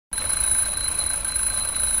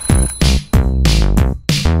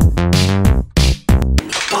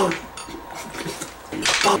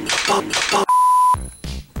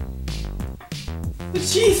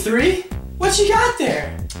G3? What you got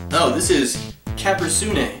there? Oh, this is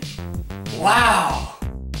capricune. Wow.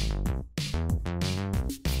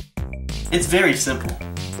 It's very simple.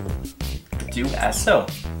 Do as so.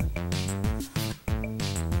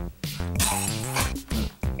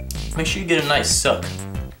 Make sure you get a nice suck.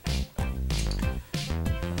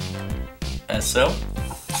 As so.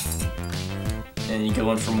 And you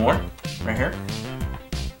go in for more, right here.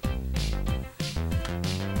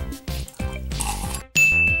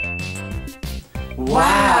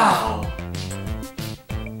 Wow!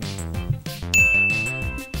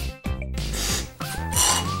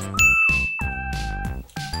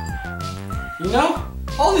 You know,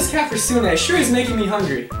 all this capricune sure is making me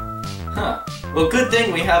hungry. Huh. Well, good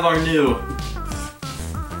thing we have our new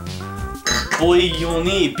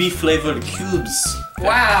bouillon beef flavored cubes.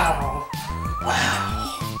 Wow!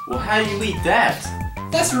 Wow. Well, how do you eat that?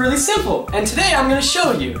 That's really simple, and today I'm gonna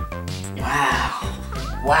show you. Wow.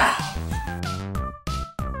 Wow.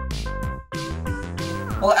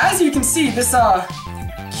 Well, as you can see, this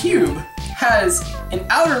cube has an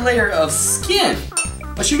outer layer of skin.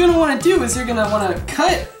 What you're gonna wanna do is you're gonna wanna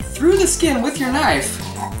cut through the skin with your knife,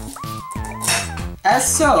 as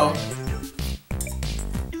so.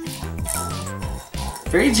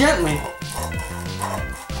 Very gently.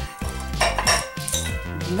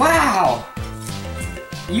 Wow!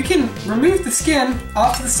 You can remove the skin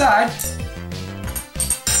off to the side.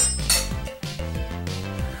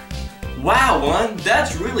 Wow, Juan,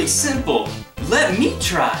 that's really simple. Let me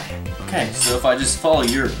try. Okay, so if I just follow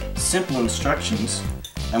your simple instructions,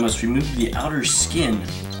 I must remove the outer skin.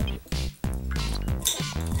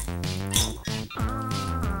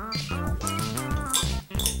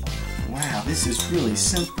 Wow, this is really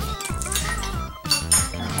simple.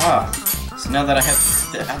 Aha. So now that I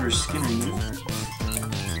have the outer skin removed.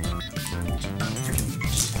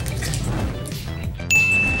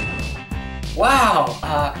 Wow,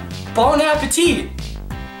 bon appetit!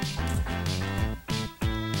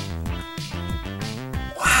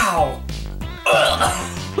 Wow!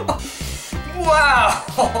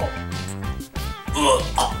 Wow!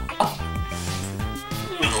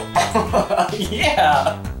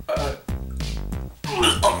 Yeah!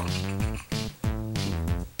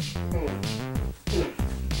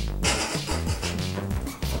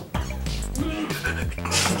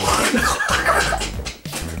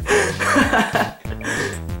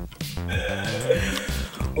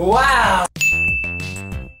 Wow!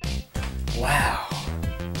 Wow.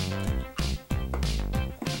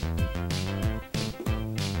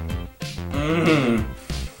 Mmm.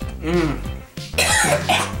 Mmm.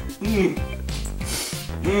 Mmm.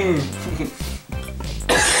 Mmm.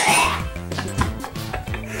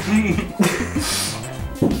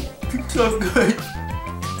 So good.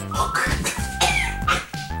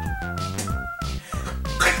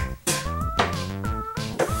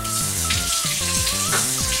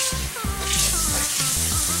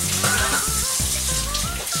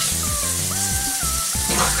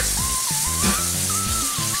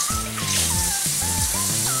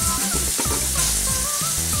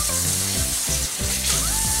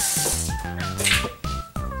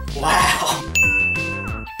 Wow.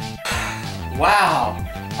 Wow.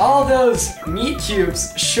 All those meat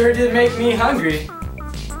cubes sure did make me hungry.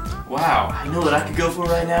 Wow, I know what I could go for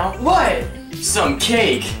right now. What? Some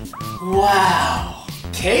cake. Wow.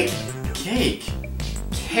 Cake? Cake.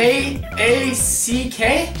 K-A-C-K?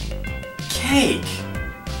 Cake.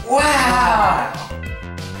 Wow.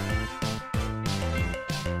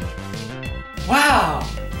 Wow.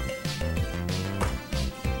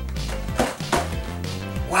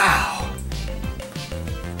 Wow.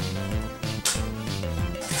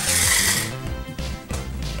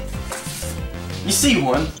 You see,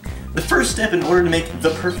 Juan, the first step in order to make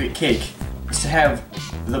the perfect cake is to have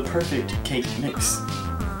the perfect cake mix.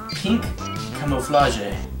 Pink camouflage.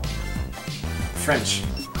 French.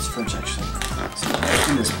 It's French, actually. So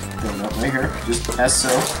open this thing up right here, just as so.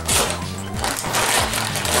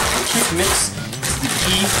 The cake mix is the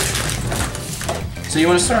key. So you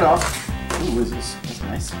want to start off. Ooh, what is this? That's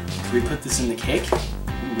nice. Should we put this in the cake?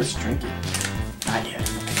 Ooh, let's drink it. Not yet.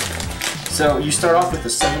 So you start off with a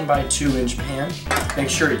 7x2 inch pan. Make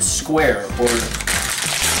sure it's square or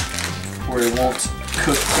it won't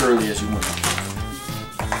cook thoroughly as you want.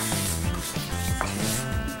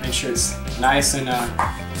 Make sure it's nice and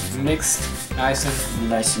mixed, nice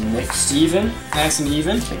and mixed. even, nice and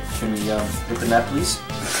even. Okay, can we open that, please?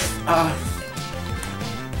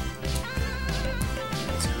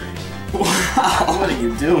 That's great. Wow. What are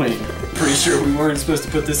you doing? Pretty sure we weren't supposed to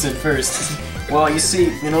put this in first. Well, you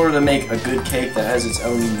see, in order to make a good cake that has its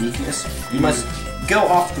own uniqueness, you must go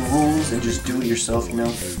off the rules and just do it yourself, you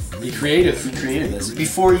know? Be creative. Be creative.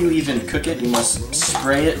 Before you even cook it, you must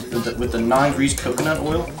spray it with the non-greased coconut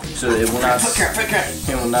oil so that it will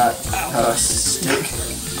not stick.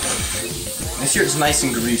 Make sure it's nice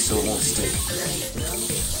and greased so it won't stick.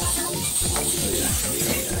 Oh, yeah.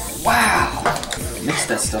 Wow! Mix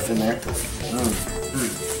that stuff in there.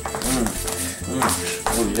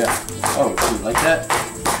 Oh yeah. Oh, you like that?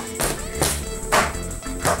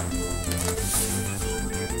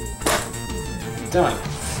 Done.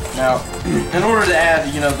 Now, in order to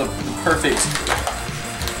add, you know, the perfect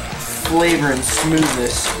flavor and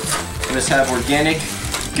smoothness, you must have organic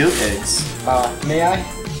goat eggs. May I?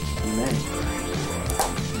 You may.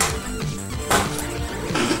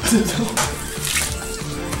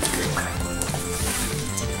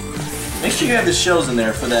 Make sure you have the shells in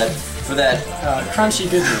there for that crunchy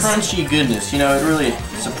goodness. Crunchy goodness. You know, it really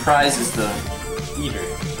surprises the eater.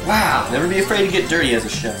 Wow. Never be afraid to get dirty as a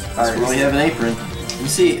chef. Alright, well, we have an apron. You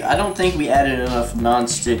see, I don't think we added enough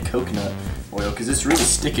non-stick coconut oil because it's really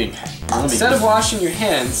sticking. Instead of washing your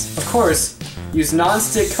hands, of course, use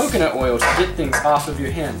non-stick coconut oil to get things off of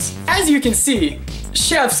your hands. As you can see,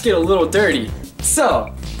 chefs get a little dirty.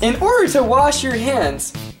 So, in order to wash your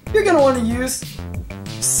hands, you're gonna want to use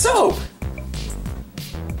soap.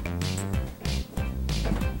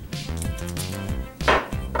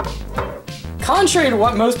 Contrary to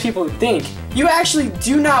what most people would think, you actually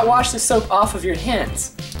do not wash the soap off of your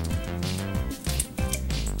hands.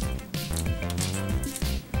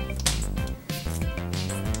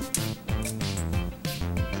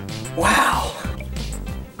 Wow!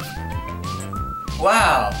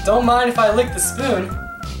 Wow! Don't mind if I lick the spoon.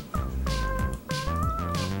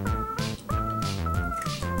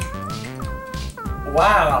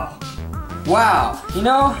 Wow! Wow! You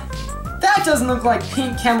know, that doesn't look like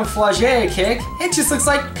pink camouflage cake, it just looks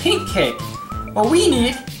like pink cake. What we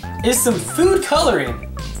need is some food coloring.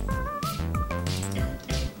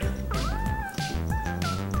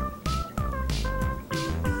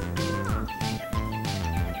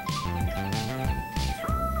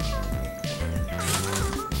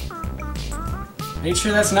 Make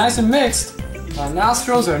sure that's nice and mixed. My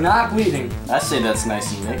nostrils are not bleeding. I say that's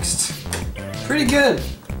nice and mixed. Pretty good.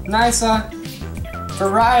 Nice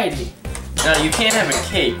variety. Now, you can't have a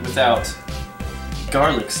cake without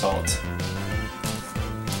garlic salt.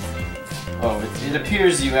 Oh, it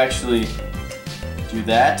appears you actually do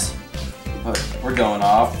that, but we're going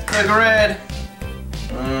off. Click red!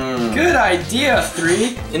 Good idea,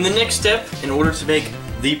 3. In the next step, in order to make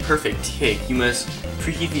the perfect cake, you must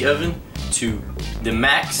preheat the oven to the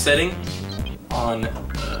max setting on,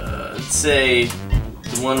 let's say,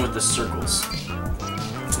 the one with the circles.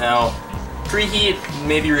 Now, preheat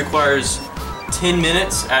maybe requires 10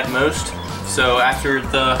 minutes at most, so after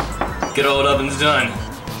the good old oven's done,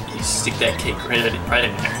 you stick that cake right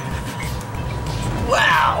in there.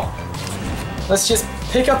 Wow! Let's just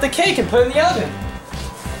pick up the cake and put it in the oven.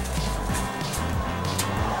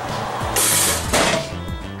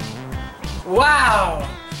 Wow!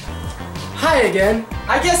 Hi again.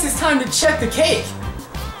 I guess it's time to check the cake.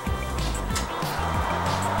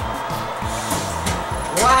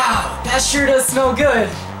 Wow, that sure does smell good.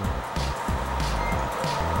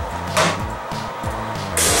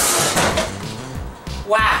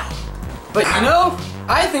 Wow. But you know,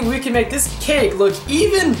 I think we can make this cake look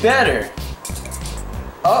even better.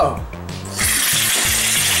 Oh.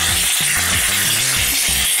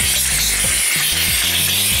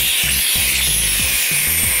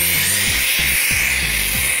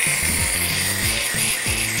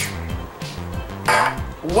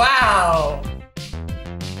 Wow!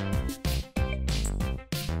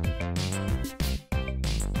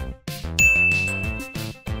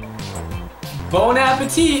 Bon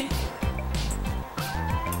appetit!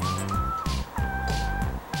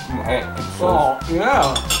 Oh,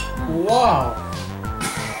 yeah! Wow!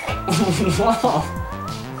 Wow!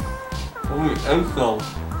 Holy insult!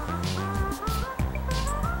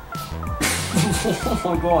 Oh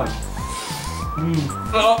my god!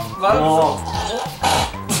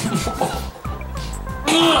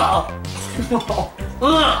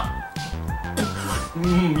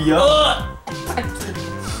 Yum.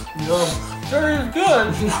 Very good!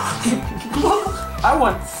 I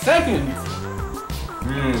want seconds!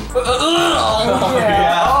 Oh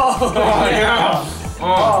yeah!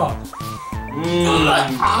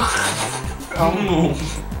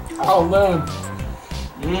 Oh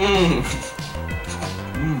man!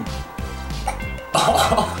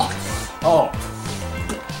 Oh!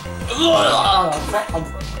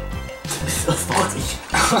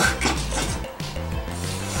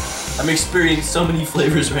 I'm experiencing so many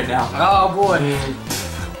flavors right now. Oh boy.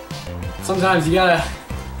 Sometimes you gotta,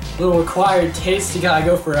 little acquired taste, you gotta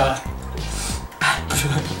go for you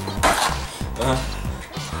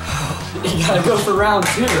gotta go for round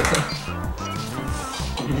 2.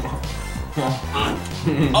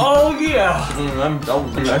 Oh yeah!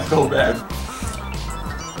 That's so bad.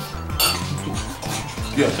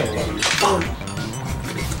 Yeah, okay.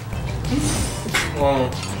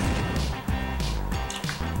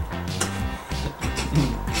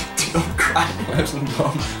 Don't cry. That's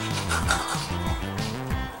dumb.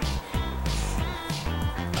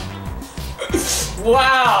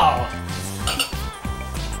 Wow!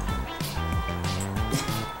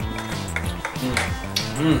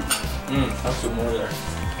 Have some more there.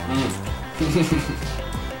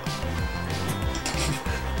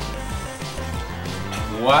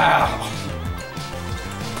 Wow.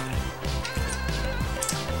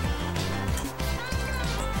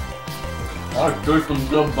 That's just some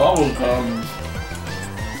good bubble gum.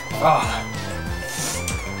 Ah.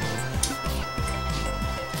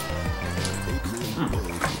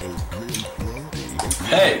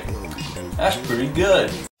 Hey, that's pretty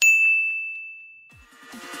good.